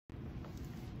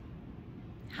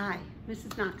Hi,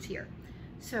 Mrs. Knox here.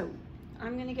 So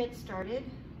I'm going to get started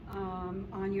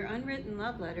on your unwritten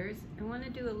love letters. I want to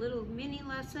do a little mini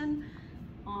lesson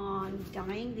on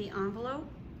dyeing the envelope.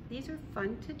 These are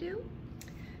fun to do.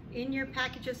 In your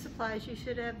package of supplies, you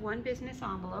should have one business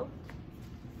envelope.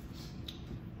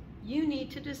 You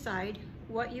need to decide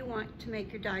what you want to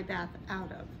make your dye bath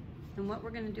out of. And what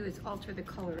we're going to do is alter the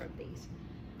color of these.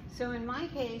 So in my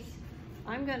case,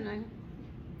 I'm going to,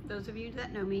 those of you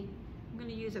that know me, I'm going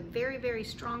to use a very, very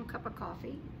strong cup of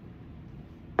coffee.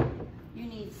 You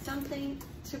need something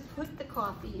to put the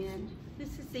coffee in.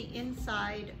 This is the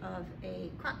inside of a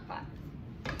crock pot.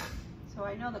 So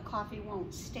I know the coffee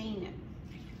won't stain it.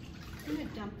 I'm going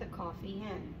to dump the coffee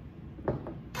in.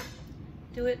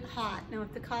 Do it hot. Now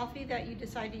if the coffee that you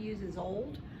decide to use is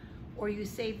old, or you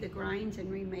save the grinds and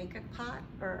remake a pot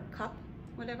or a cup,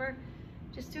 whatever,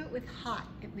 just do it with hot.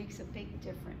 It makes a big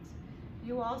difference.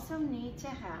 You also need to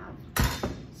have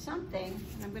something,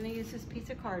 and I'm going to use this piece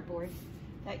of cardboard,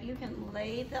 that you can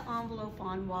lay the envelope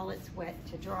on while it's wet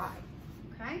to dry,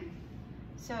 okay?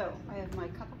 So I have my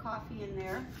cup of coffee in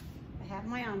there. I have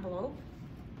my envelope.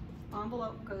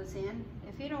 Envelope goes in.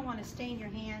 If you don't want to stain your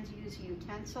hands, use a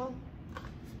utensil.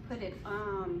 Put it,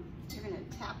 you're going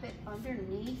to tap it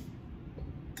underneath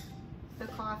the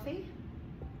coffee,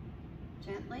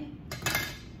 gently.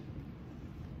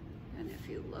 And if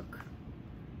you look,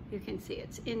 you can see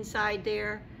it's inside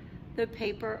there. The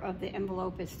paper of the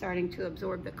envelope is starting to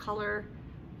absorb the color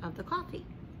of the coffee.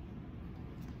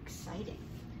 Exciting.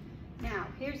 Now,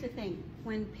 here's the thing.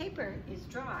 When paper is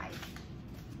dry,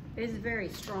 it is very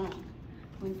strong.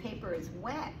 When paper is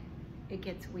wet, it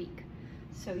gets weak.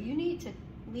 So you need to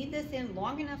leave this in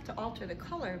long enough to alter the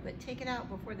color, but take it out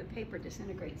before the paper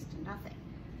disintegrates to nothing.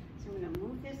 So I'm going to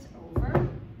move this over.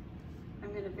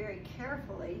 I'm going to very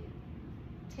carefully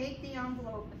take the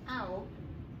envelope out.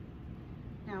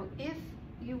 Now, if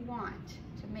you want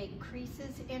to make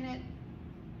creases in it,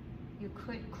 you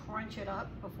could crunch it up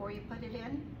before you put it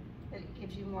in. It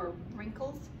gives you more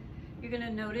wrinkles. You're going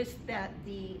to notice that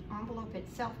the envelope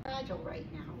itself is fragile right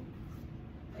now.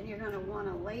 And you're going to want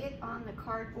to lay it on the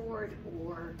cardboard,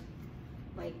 or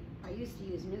like I used to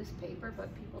use newspaper,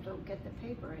 but people don't get the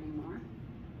paper anymore.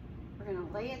 We're going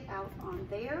to lay it out on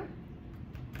there,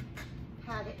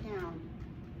 pat it down.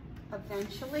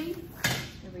 Eventually,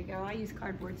 there we go, I use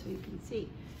cardboard so you can see.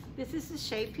 This is the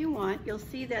shape you want. You'll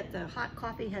see that the hot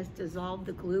coffee has dissolved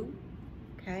the glue,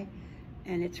 okay?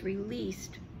 And it's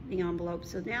released the envelope,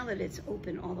 so now that it's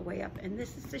open all the way up, and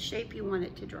this is the shape you want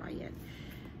it to dry in.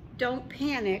 Don't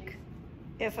panic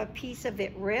if a piece of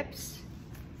it rips.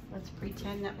 Let's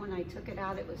pretend that when I took it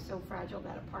out, it was so fragile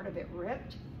that a part of it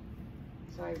ripped.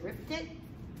 So I ripped it.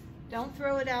 Don't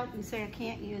throw it out and say I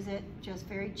can't use it. Just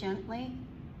very gently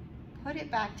put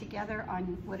it back together on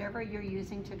whatever you're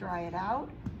using to dry it out.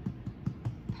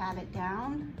 Pat it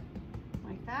down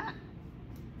like that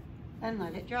and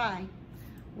let it dry.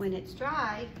 When it's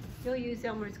dry, you'll use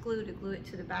Elmer's glue to glue it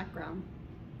to the background.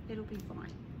 It'll be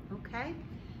fine, okay?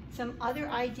 Some other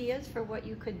ideas for what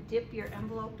you could dip your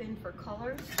envelope in for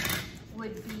colors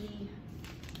would be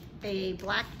a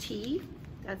black tea.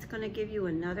 That's going to give you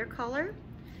another color,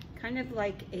 kind of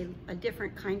like a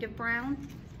different kind of brown.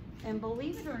 And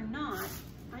believe it or not,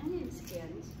 onion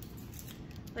skins,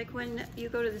 like when you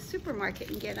go to the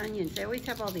supermarket and get onions, they always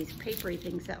have all these papery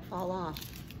things that fall off.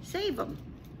 Save them.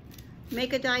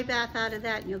 Make a dye bath out of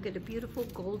that and you'll get a beautiful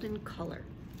golden color,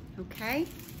 okay?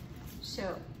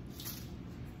 So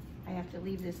I have to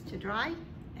leave this to dry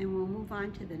and we'll move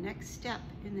on to the next step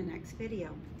in the next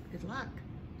video. Good luck.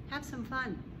 Have some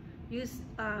fun. Use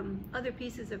other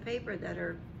pieces of paper that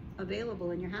are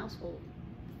available in your household,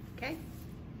 okay?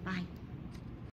 Bye.